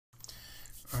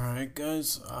Alright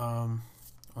guys,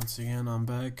 once again I'm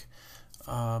back.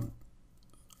 I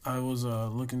was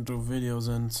looking through videos,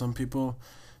 and some people,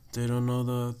 they don't know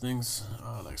the things,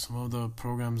 like some of the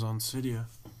programs on Cydia,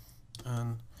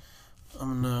 and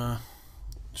I'm gonna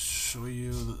show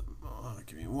you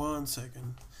give me 1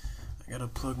 second. I gotta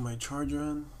plug my charger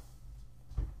in.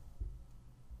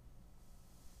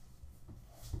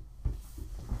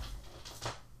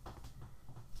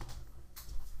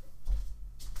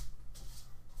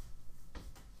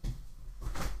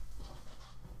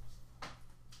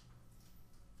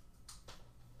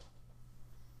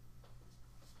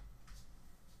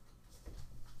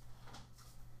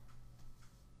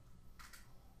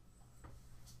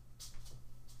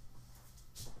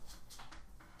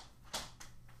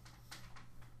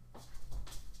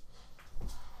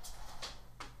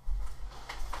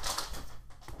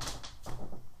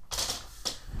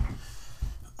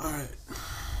 Alright,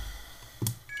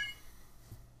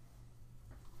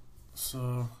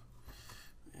 so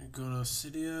you go to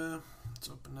Cydia, let's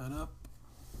open that up,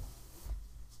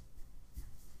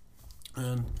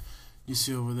 and you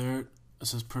see over there it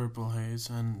says Purple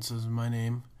Haze, and it says my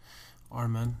name,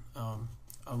 Arman.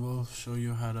 I will show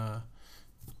you how to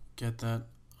get that.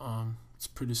 It's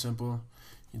pretty simple.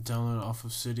 You download it off of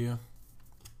Cydia.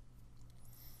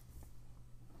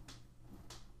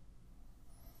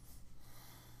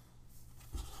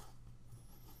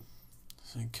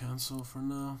 Say cancel for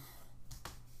now.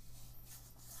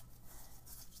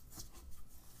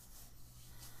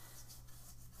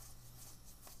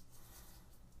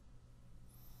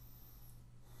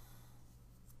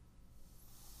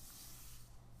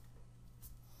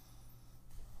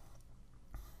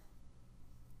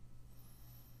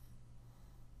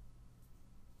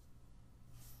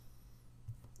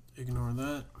 Ignore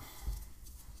that.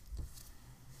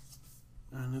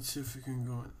 And let's see if we can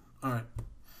go in. Alright.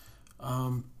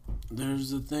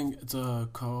 There's a thing, it's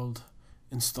called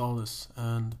install this,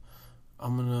 and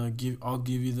I'll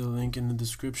give you the link in the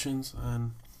descriptions,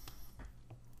 and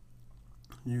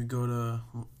you go to,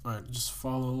 alright, just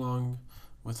follow along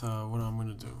with what I'm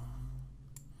gonna do.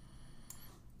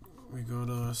 We go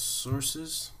to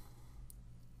sources,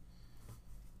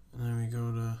 and then we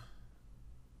go to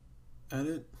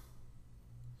edit,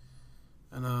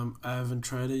 and I haven't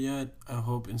tried it yet. I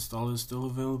hope install is still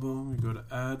available. We go to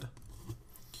add,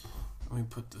 and we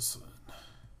put this in.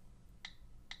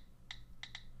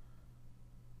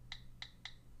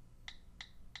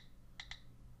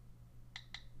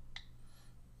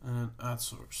 And then add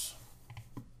source.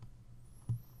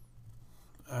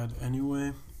 Add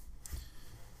anyway.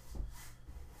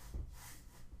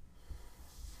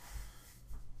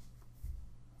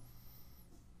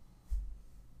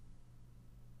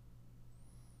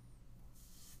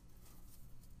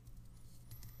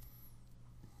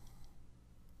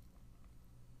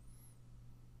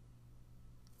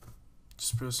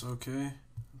 Just press OK,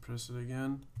 press it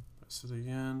again,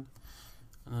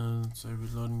 and then say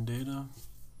reloading data.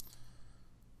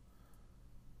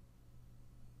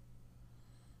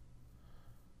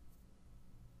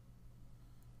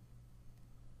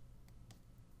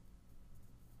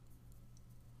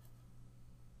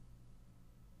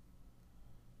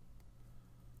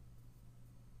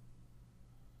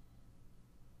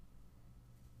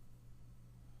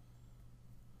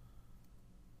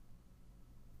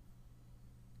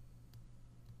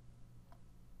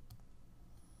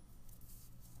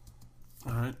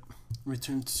 Alright,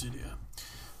 return to Cydia.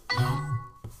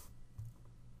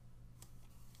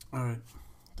 Alright,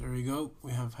 there we go.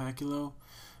 We have Hackilo,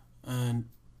 and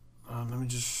let me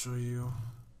just show you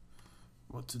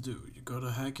what to do. You go to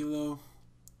Hackilo,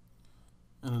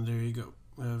 and then there you go.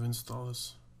 We have install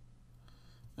this.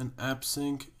 And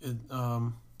AppSync,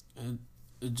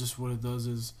 it just, what it does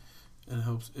is it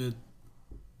helps it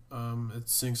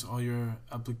syncs all your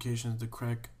applications, the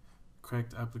cracked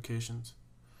applications.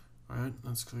 Alright,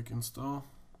 let's click install.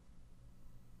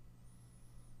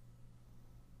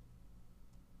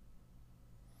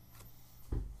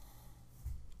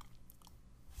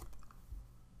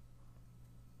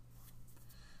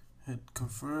 Hit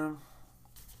confirm.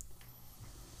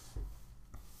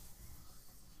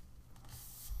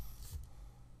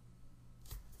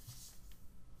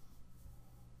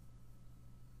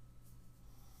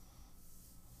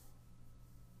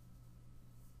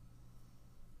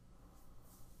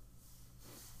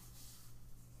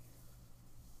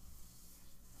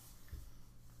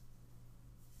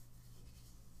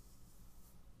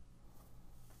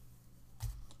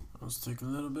 Let's take a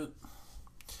little bit.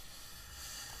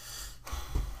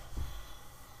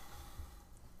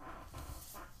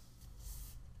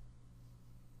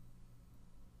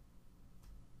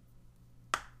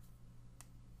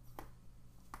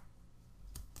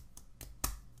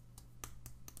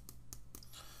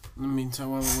 In the meantime,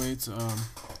 while we wait,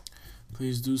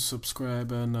 please do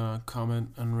subscribe and comment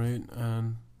and rate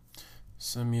and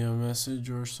send me a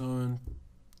message or so and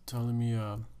telling me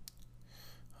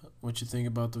what you think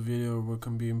about the video or what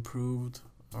can be improved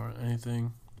or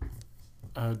anything.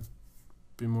 I'd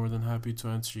be more than happy to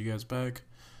answer you guys back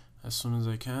as soon as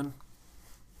I can.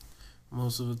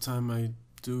 Most of the time I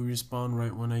do respond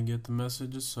right when I get the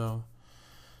messages, so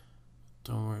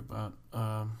don't worry about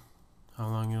how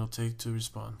long it'll take to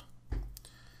respond.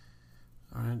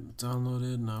 Alright,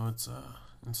 downloaded, now it's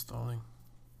installing.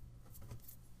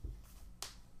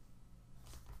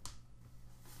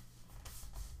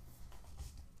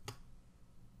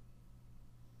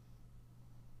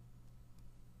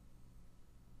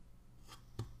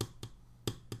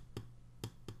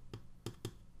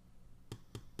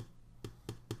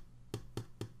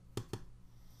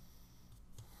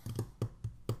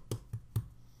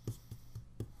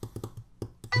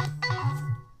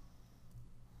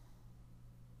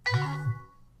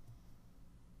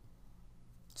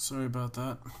 Sorry about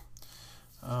that.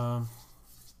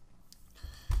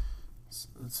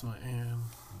 That's my AM.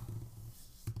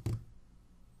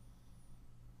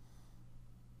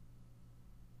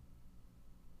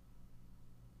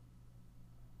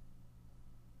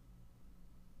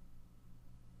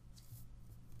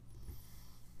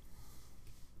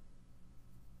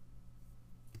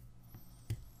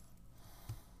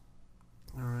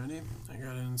 Alrighty, I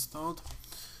got it installed.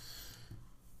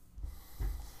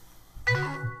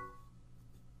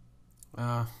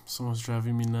 Someone's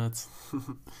driving me nuts.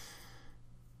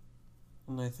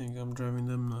 And I think I'm driving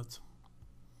them nuts.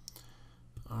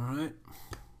 Alright.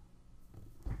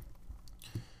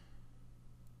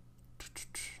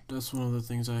 That's one of the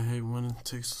things I hate when it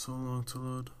takes so long to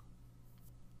load.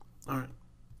 Alright.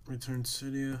 Return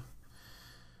Cydia.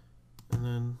 And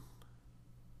then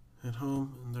hit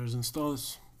home and there's install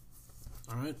this.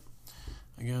 Alright.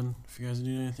 Again, if you guys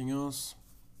need anything else,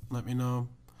 let me know.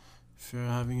 If you're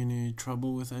having any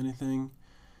trouble with anything,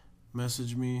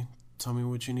 message me, tell me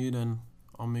what you need, and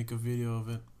I'll make a video of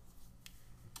it.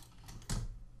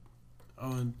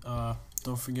 Oh, and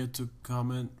don't forget to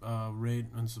comment, rate,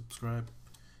 and subscribe.